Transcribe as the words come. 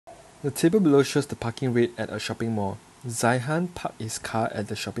The table below shows the parking rate at a shopping mall. Zaihan parked his car at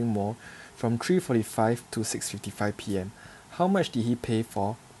the shopping mall from 3:45 to 6:55 p.m. How much did he pay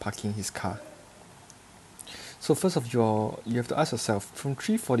for parking his car? So first of all, you have to ask yourself, from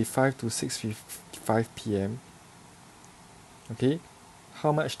 3:45 to 6:55 p.m., okay,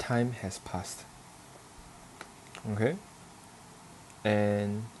 how much time has passed? Okay?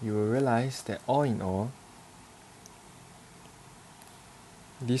 And you will realize that all in all,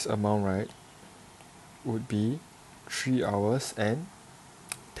 this amount, right, would be 3 hours and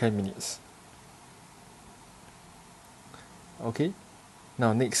 10 minutes. Okay?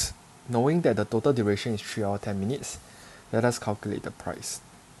 Now next, knowing that the total duration is 3 hours 10 minutes, let us calculate the price.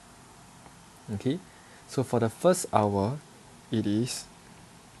 Okay? So for the first hour, it is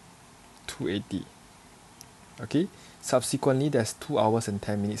 280. Okay? Subsequently, there's 2 hours and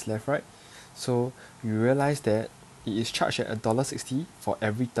 10 minutes left, right? So you realize that it is charged at $1.60 for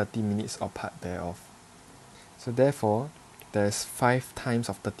every 30 minutes or part thereof. So therefore, there's 5 times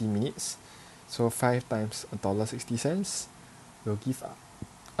of 30 minutes. So 5 times $1.60 will give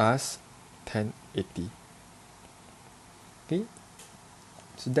us 1080. Okay?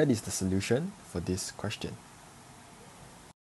 So that is the solution for this question.